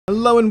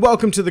Hello and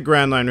welcome to the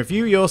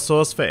GrandLineReview, your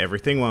source for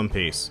everything One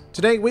Piece.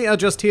 Today we are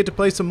just here to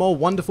play some more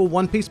wonderful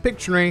One Piece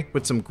Pictionary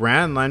with some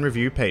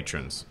GrandLineReview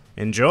patrons.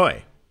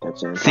 Enjoy!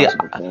 See,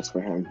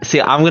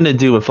 I'm gonna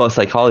do reverse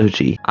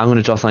psychology. I'm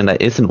gonna draw something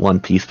that isn't One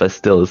Piece but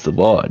still is the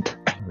word.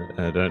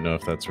 I don't know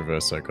if that's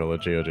reverse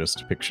psychology or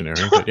just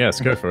Pictionary, but yes,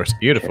 go for it.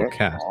 Beautiful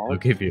cat, I'll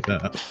give you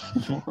that.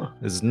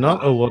 There's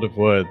not a lot of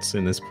words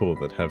in this pool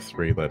that have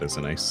 3 letters,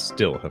 and I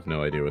still have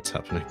no idea what's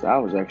happening. That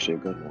was actually a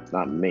good one. It's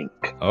not mink.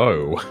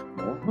 Oh.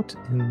 What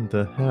in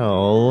the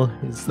hell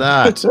is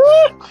that?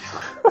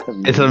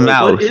 It's a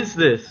mouse. What is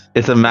this?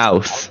 It's a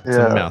mouse. It's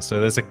a mouse. So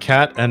there's a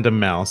cat and a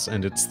mouse,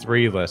 and it's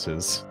 3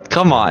 letters.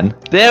 Come on.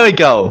 There we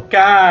go.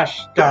 Gosh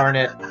darn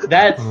it.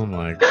 That's... Oh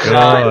my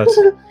god.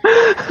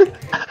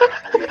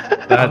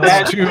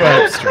 That's too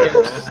abstract.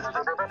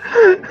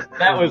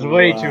 That was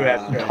way too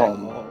abstract.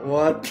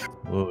 What?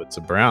 Oh, it's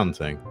a brown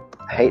thing.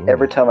 I hate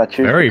every time I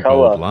choose Very the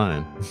color. bold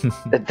line.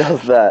 It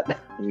does that.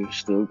 You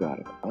still got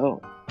it.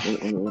 Oh,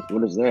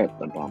 what is that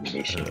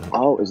abomination?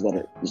 Oh, is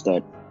that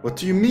What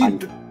do you mean?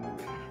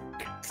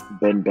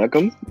 Ben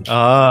Beckham?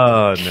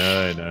 Oh,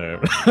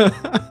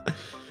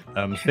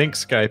 no. Think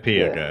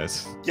Skypea,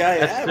 guys. Yeah,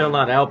 That's still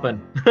not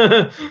helping.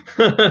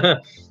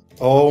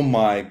 Oh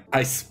my!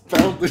 I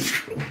spelled it.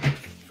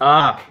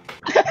 Ah.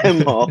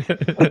 Emma.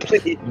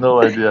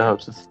 No idea how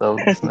to spell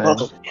this name.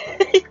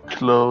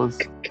 Close.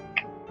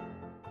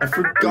 I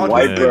forgot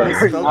White that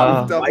I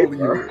spelled bird. with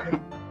W.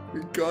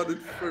 We got it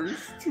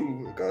first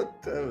too. God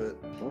damn it.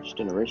 First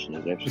generation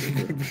is actually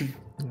good.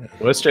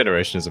 Worst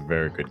Generation is a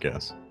very good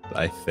guess.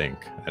 I think.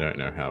 I don't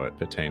know how it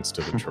pertains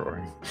to the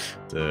drawing.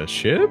 The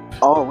ship?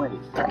 Oh, wait.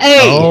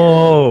 Hey!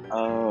 Oh!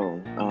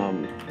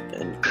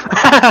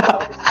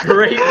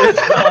 Great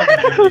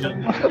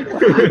misspelling.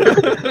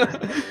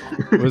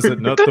 Was it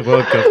not the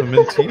World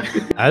Government team?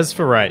 As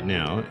for right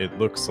now, it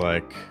looks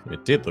like...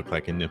 It did look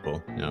like a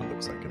nipple. Now it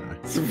looks like an eye.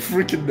 It's a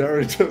freaking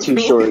Naruto. Too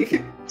short.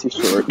 Too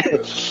short.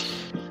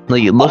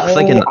 Like, it looks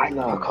like an... I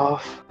know.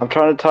 Cough. I'm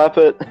trying to type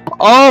it.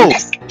 Oh!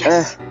 Yes.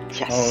 Yes.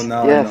 Oh,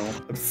 now Yes. I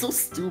know. I'm so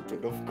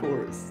stupid, of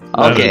course.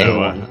 Okay. I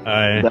don't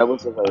know. That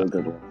was a very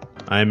good one.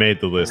 I made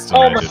the list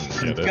Oh and my I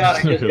didn't get it, God,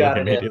 I just got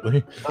it.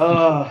 immediately.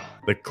 Oh.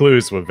 The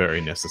clues were very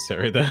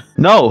necessary there.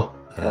 No!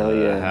 Hell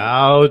yeah.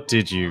 How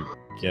did you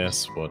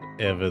guess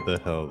whatever the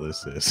hell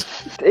this is?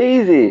 It's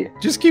easy.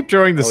 Just keep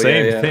drawing the Oh,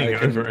 same yeah, thing I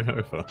can- over and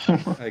over.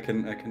 I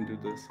can do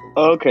this.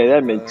 Okay,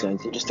 that makes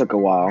sense. It just took a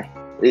while.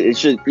 It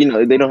should,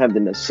 they don't have the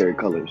necessary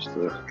colors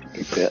to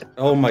pick that.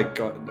 Oh my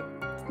god.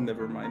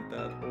 Never mind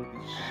that. Holy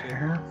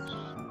shit.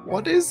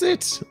 What is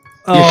it? You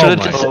Oh should've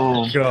my just-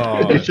 You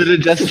god. should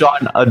have just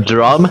drawn a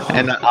drum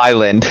and an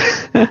island.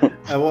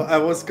 I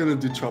was gonna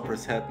do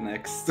Chopper's head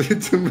next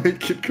to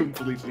make it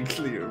completely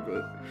clear,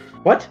 but...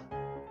 What?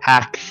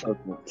 Hacks.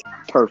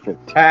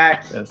 Perfect.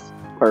 Hacks. Yes.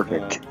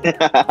 Perfect.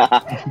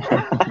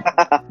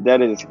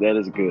 That is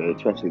good,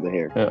 especially the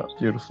hair. Yeah,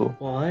 beautiful.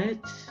 What?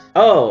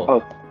 Oh.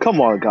 Oh, come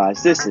on,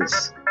 guys. This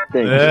is.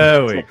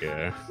 There we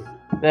go.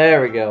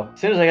 There we go. As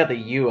soon as I got the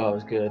U, I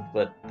was good,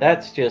 but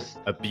that's just...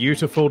 A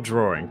beautiful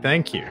drawing.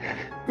 Thank you.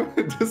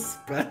 The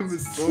spam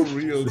is so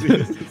real,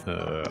 dude.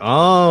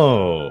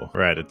 Oh,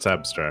 right. It's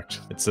abstract.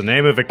 It's the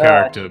name of a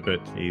character, but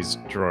he's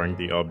drawing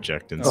the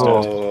object instead.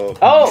 Oh.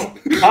 Oh!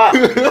 Ah.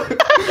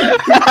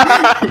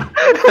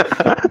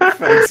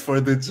 Thanks for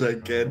the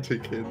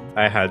gigantic hint.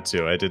 I had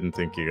to. I didn't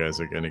think you guys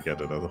were going to get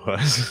it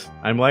otherwise.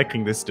 I'm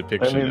liking this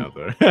depiction now,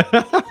 though.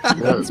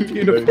 That's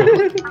beautiful.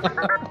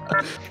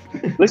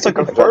 Looks like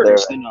a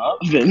furnace in an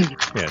oven.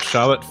 Yeah,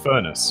 Charlotte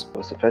Furnace. It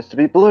was supposed to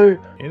be blue.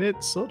 And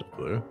it's sort of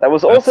blue. That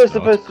was also That's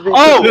not. supposed to be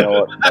Oh! blue. You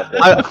know what?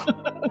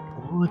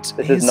 What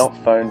This is not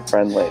phone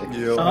friendly.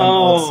 Yo, I'm Oh,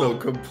 also I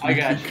completely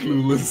got you.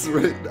 clueless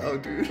right now,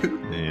 dude.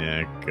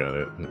 Yeah, got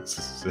it.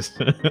 It's just...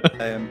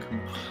 I am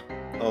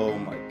oh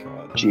my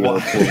god. Geo.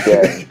 What?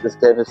 Yeah, this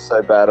game is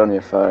so bad on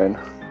your phone.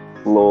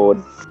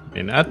 Lord. I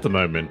mean, at the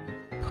moment,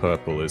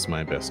 purple is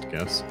my best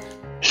guess.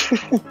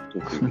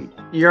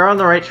 You're on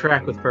the right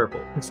track with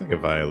purple. Looks like a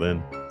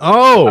violin.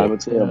 Oh! I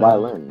would say a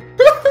violin.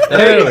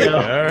 There we go. go.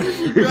 I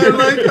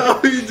like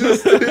how he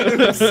just hit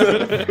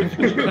himself.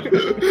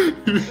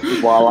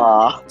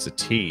 Voila. It's a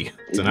T.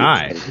 It's an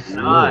I.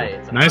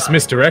 Nice. Nice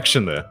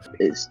misdirection there.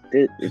 It's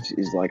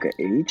like an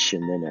H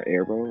and then an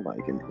arrow,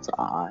 like and it's an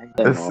I.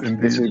 Yes,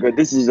 This is indeed. good.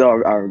 This is I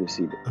already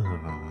see it.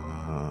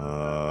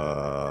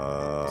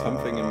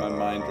 Something in my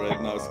mind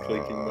right now is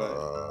clicking,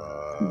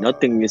 but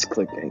Nothing is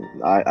clicking.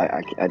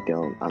 I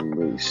don't. I'm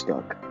really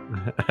stuck.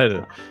 I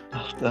don't...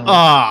 Oh.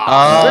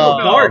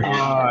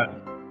 Ah!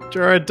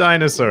 Draw a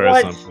dinosaur or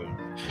What? something.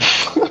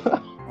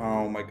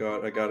 oh my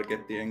god, I gotta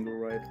get the angle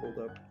right. Hold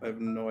up, I have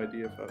no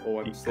idea if I. Oh,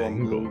 I'm still on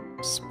blue.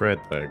 Spread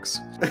legs.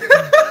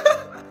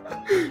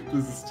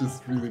 This is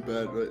just really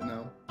bad right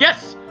now.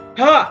 Yes!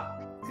 Ha!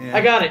 Yeah.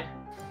 I got it.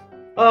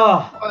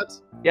 Oh. What?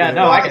 Yeah,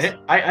 no, I get it.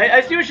 I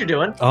see what you're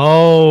doing.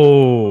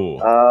 Oh!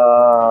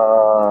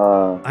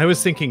 I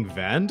was thinking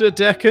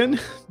Vanderdecken,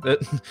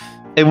 but...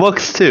 It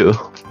works too.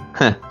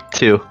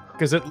 Two.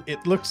 Because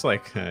it looks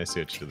like I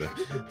see what you did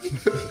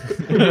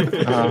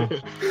there.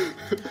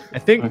 I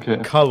think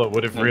color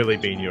would have really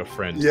been your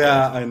friend.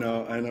 Yeah, I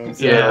know.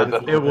 So Yeah,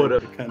 it would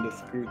have. kind of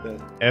screwed that.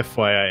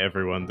 FYI,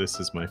 everyone, this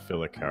is my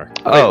filler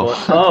character. Oh.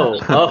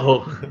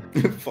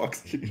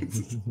 Foxy.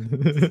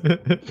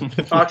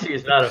 Foxy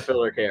is not a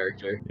filler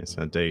character. Yes,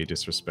 how dare you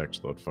disrespect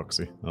Lord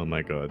Foxy? Oh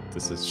my god,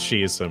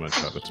 she is so much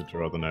harder to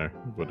draw than I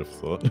would have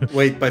thought.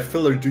 Wait, by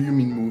filler, do you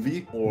mean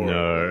movie or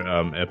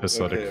no?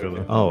 Episodic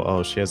filler.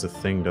 Oh, she has a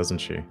thing, doesn't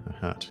she? A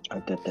hat.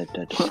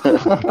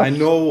 I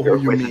know who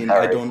you mean.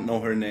 I don't know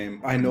her name.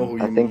 I know who you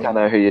mean. I think I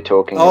know who you're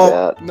talking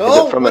about.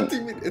 No, what do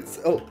you mean? It's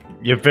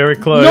You're very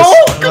close. No,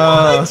 come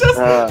on!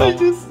 I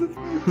just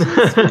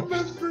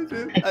remembered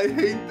it. I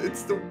hate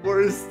it's the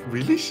worst.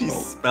 Really? She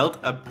spelled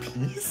a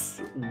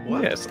piece?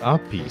 What? Yes, a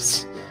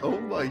piece. Oh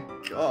my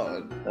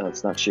god.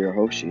 It's not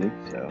Shirahoshi,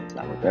 so it's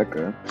not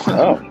Rebecca.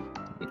 Oh.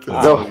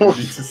 No, we need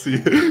to see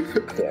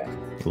it. Yeah.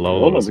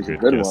 Lola was a good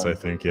guess, I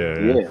think.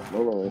 Yeah.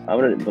 Lola.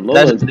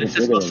 This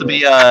is supposed to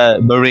be a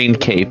marine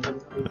cape.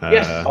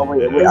 Yes. Oh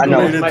wait, I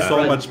know. You know. made it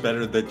so much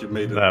better that you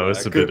made it. That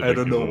was a bit. I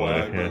don't know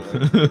why. Yeah.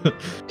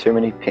 Too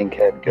many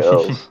pink-haired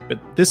girls. But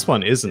this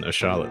one isn't a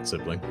Charlotte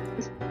sibling.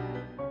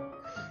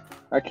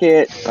 I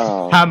can't.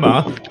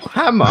 Hammer.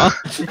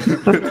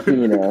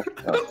 You know.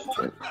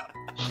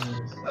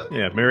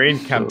 Yeah, Marine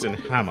Captain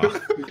Hammer.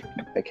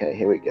 Okay,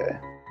 here we go.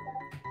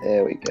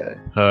 There we go.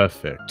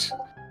 Perfect.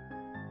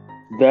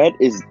 That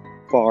is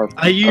far.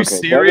 Are you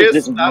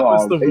serious? That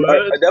was the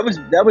word.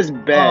 That was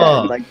bad.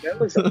 Oh. Like that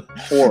was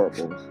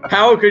horrible.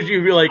 How could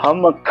you be like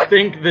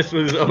think this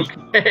was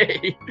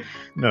okay?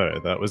 No,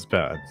 that was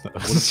bad. That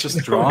was just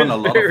drawn a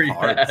lot of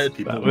hearts.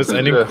 That was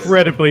an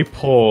incredibly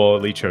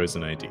poorly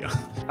chosen idea.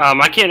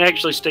 I can't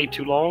actually stay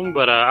too long,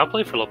 but I'll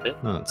play for a little bit.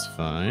 That's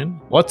fine.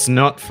 What's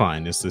not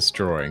fine is this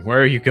drawing. Where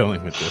are you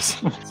going with this?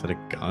 Is that a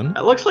gun?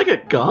 It looks like a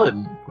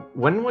gun.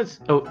 When was...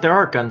 Oh, there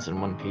are guns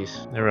in One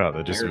Piece. There are.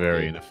 They're just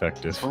very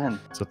ineffective. When?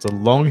 So it's a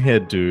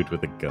long-haired dude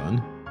with a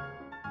gun.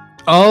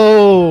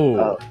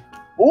 Oh!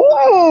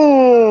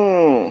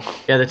 Ooh!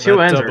 Yeah, the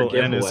two ends are a double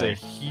N is a giveaway.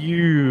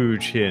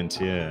 huge hint,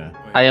 yeah.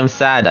 I am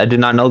sad. I do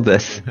not know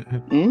this.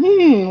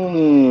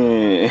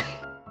 Mm.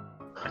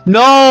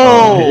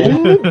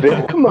 No!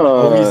 Come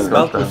on.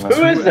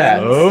 Who is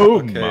that? Oh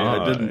Okay,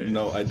 my. I didn't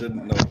know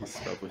he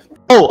spelled with.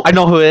 Oh, I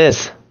know who it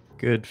is.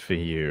 Good for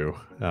you.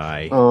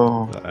 I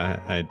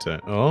don't.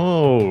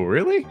 Oh,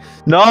 really?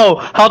 No,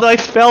 how do I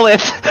spell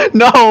it?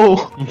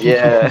 No.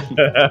 Yeah.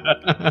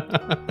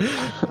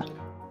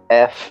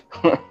 F.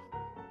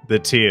 The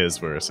tears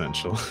were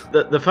essential.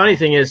 The funny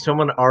thing is,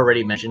 someone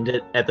already mentioned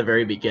it at the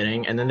very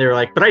beginning, and then they were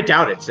like, "But I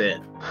doubt it's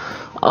it."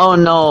 Oh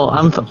no,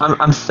 I'm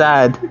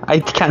sad. I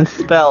can't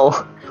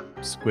spell.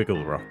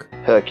 Squiggle Rock.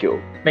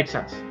 Hercule. Makes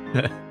sense.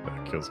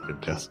 Hercule's a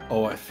good guess.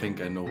 Oh, I think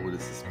I know who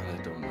this is, but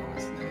I don't know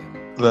his name.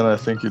 Then I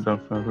think you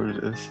don't know who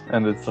it is,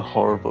 and it's a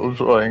horrible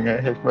drawing. I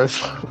hate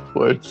myself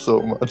for it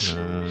so much.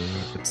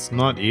 It's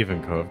not even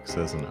because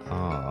there's an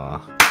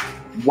R.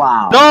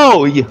 Wow.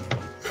 No.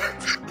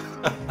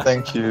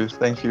 Thank you.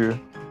 Someone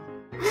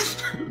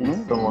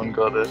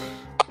got it.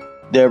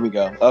 There we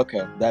go.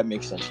 Okay, that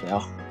makes sense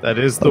now. That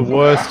is the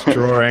worst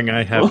drawing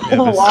I have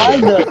ever Why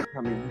seen. the?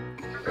 I mean,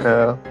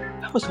 Yeah.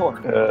 that was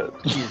horrible.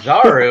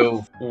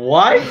 Kizaru?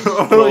 What?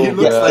 Oh, he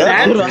looks like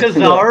That's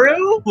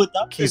Kizaru?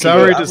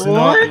 Kizaru does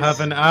not What? have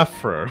an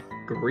afro.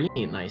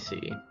 Green, I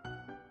see.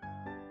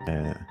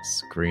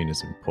 Yes, green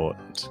is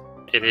important.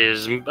 It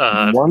is.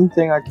 One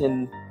thing I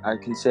can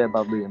say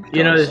about Liam,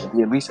 You know,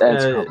 he at least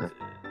adds color.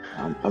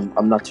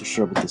 I'm not too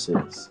sure what this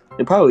is.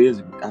 It probably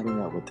is. I don't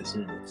know what this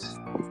is.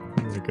 Oh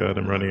my god,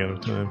 I'm running out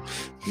of time.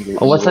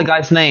 Oh, what's the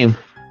guy's name?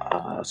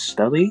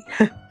 Stelly?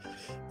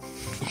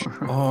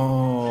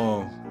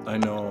 Oh, I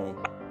know,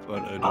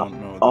 but I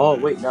don't know. Oh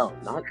wait, no,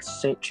 not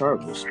St.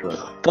 Charles, but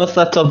What's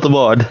that on the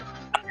board?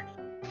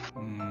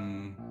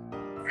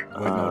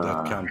 Wait, no,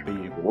 that can't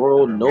be.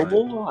 World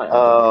Noble.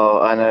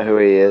 Oh, I know who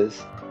he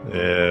is.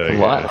 Yeah.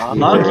 What?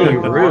 Monkey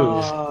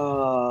Ruse.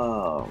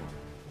 Oh,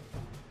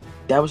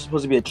 that was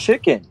supposed to be a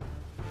chicken.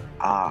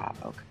 Ah,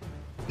 okay.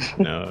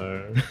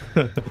 No.